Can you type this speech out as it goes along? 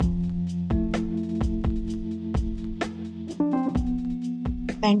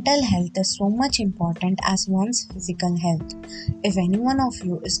Mental health is so much important as one's physical health. If any one of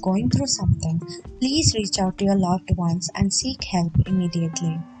you is going through something, please reach out to your loved ones and seek help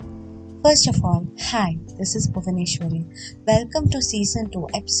immediately. First of all, hi, this is Bhuvaneshwari. Welcome to Season 2,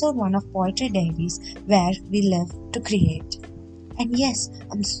 Episode 1 of Poetry Diaries, where we live to create. And yes,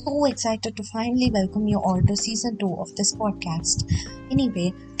 I'm so excited to finally welcome you all to Season 2 of this podcast.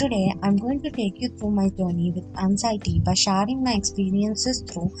 Anyway, today I'm going to take you through my journey with anxiety by sharing my experiences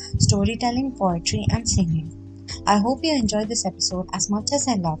through storytelling, poetry, and singing. I hope you enjoyed this episode as much as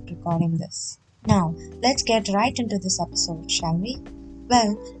I loved recording this. Now, let's get right into this episode, shall we?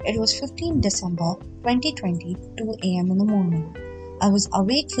 Well, it was 15 December 2020, 2 am in the morning. I was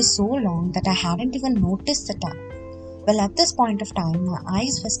awake for so long that I hadn't even noticed the time. Well, at this point of time, my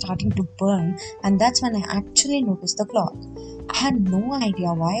eyes were starting to burn, and that's when I actually noticed the clock. I had no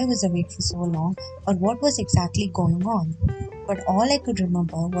idea why I was awake for so long or what was exactly going on. But all I could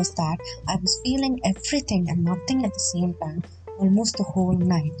remember was that I was feeling everything and nothing at the same time almost the whole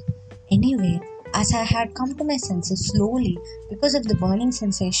night. Anyway, as I had come to my senses slowly because of the burning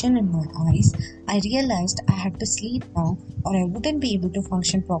sensation in my eyes, I realized I had to sleep now or I wouldn't be able to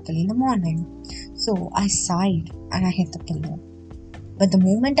function properly in the morning. So I sighed and I hit the pillow. But the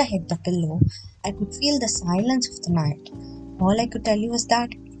moment I hit the pillow, I could feel the silence of the night. All I could tell you was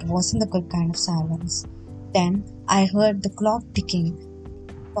that it wasn't the good kind of silence. Then I heard the clock ticking,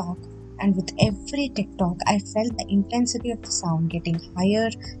 tock, and with every tick-tock, I felt the intensity of the sound getting higher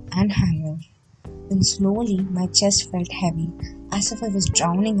and higher. Then slowly, my chest felt heavy, as if I was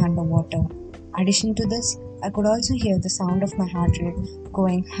drowning underwater. Addition to this, I could also hear the sound of my heart rate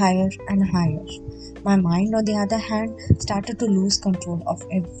going higher and higher. My mind, on the other hand, started to lose control of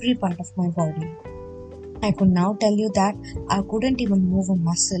every part of my body. I could now tell you that I couldn't even move a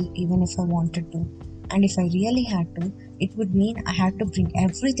muscle even if I wanted to. And if I really had to, it would mean I had to bring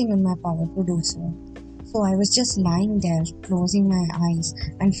everything in my power to do so. So I was just lying there, closing my eyes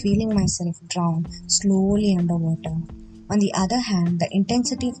and feeling myself drown slowly underwater. On the other hand, the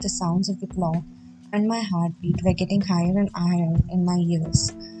intensity of the sounds of the clock and my heartbeat were getting higher and higher in my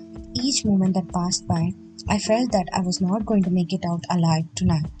ears. Each moment that passed by, I felt that I was not going to make it out alive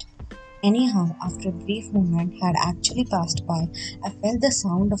tonight. Anyhow, after a brief moment had actually passed by, I felt the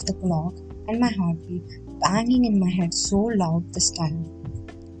sound of the clock and my heartbeat banging in my head so loud this time.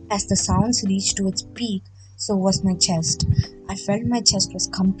 As the sounds reached to its peak, so was my chest. I felt my chest was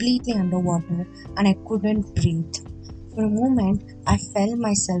completely underwater and I couldn't breathe. For a moment, I felt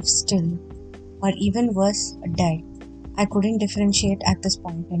myself still, or even worse, dead. I couldn't differentiate at this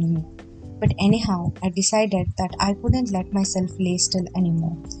point anymore. But anyhow, I decided that I couldn't let myself lay still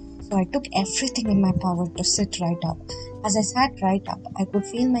anymore. So I took everything in my power to sit right up. As I sat right up, I could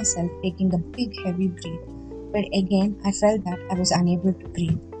feel myself taking a big heavy breath. But again, I felt that I was unable to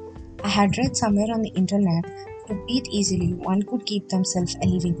breathe. I had read somewhere on the internet to breathe easily, one could keep themselves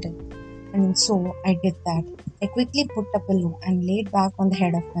elevated. And so I did that. I quickly put a pillow and laid back on the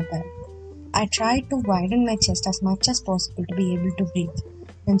head of my bed. I tried to widen my chest as much as possible to be able to breathe.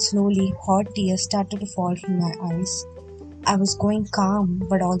 Then slowly, hot tears started to fall from my eyes. I was going calm,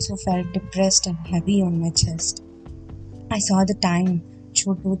 but also felt depressed and heavy on my chest. I saw the time,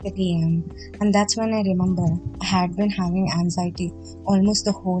 show 2:30 am, and that's when I remember I had been having anxiety almost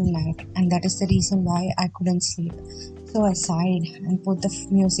the whole night, and that is the reason why I couldn't sleep. So I sighed and put the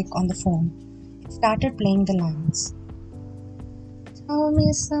music on the phone. It started playing the lines. Tell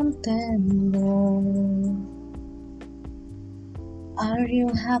me something more. Are you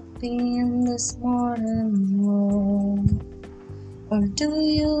happy in this modern world? Or do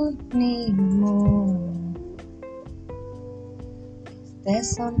you need more? There's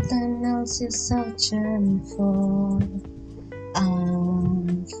something else you're searching for.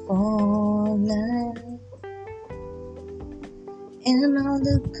 I'm falling. In all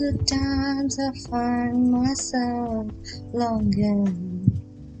the good times I find myself longing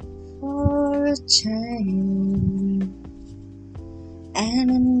for a change.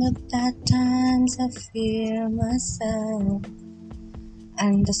 And in the bad times I fear myself.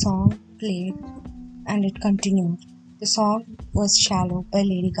 And the song played and it continued. The song was Shallow by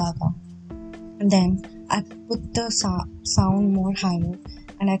Lady Gaga. And then I put the sound more higher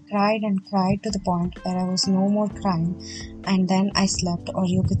and I cried and cried to the point where I was no more crying, and then I slept, or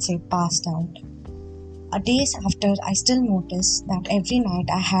you could say passed out. Days after, I still noticed that every night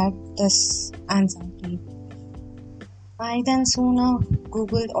I had this anxiety. I then soon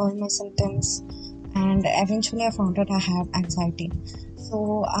googled all my symptoms and eventually I found out I had anxiety.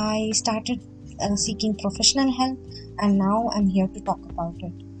 So I started seeking professional help, and now I'm here to talk about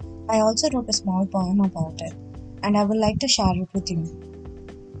it. I also wrote a small poem about it and I would like to share it with you.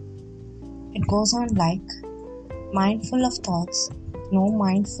 It goes on like mindful of thoughts, no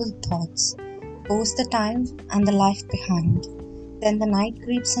mindful thoughts. Goes the time and the life behind. Then the night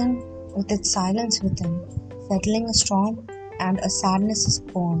creeps in with its silence within, settling a storm, and a sadness is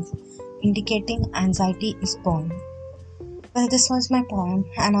born, indicating anxiety is born. Well, this was my poem,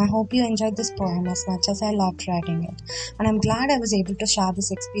 and I hope you enjoyed this poem as much as I loved writing it. And I'm glad I was able to share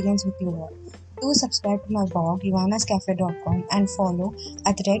this experience with you all. Do subscribe to my blog, ivannascafe.com, and follow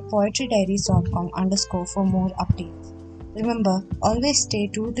at poetrydiaries.com_ for more updates. Remember, always stay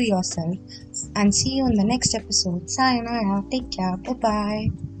true to yourself, and see you in the next episode. Sayonara, take care, bye bye.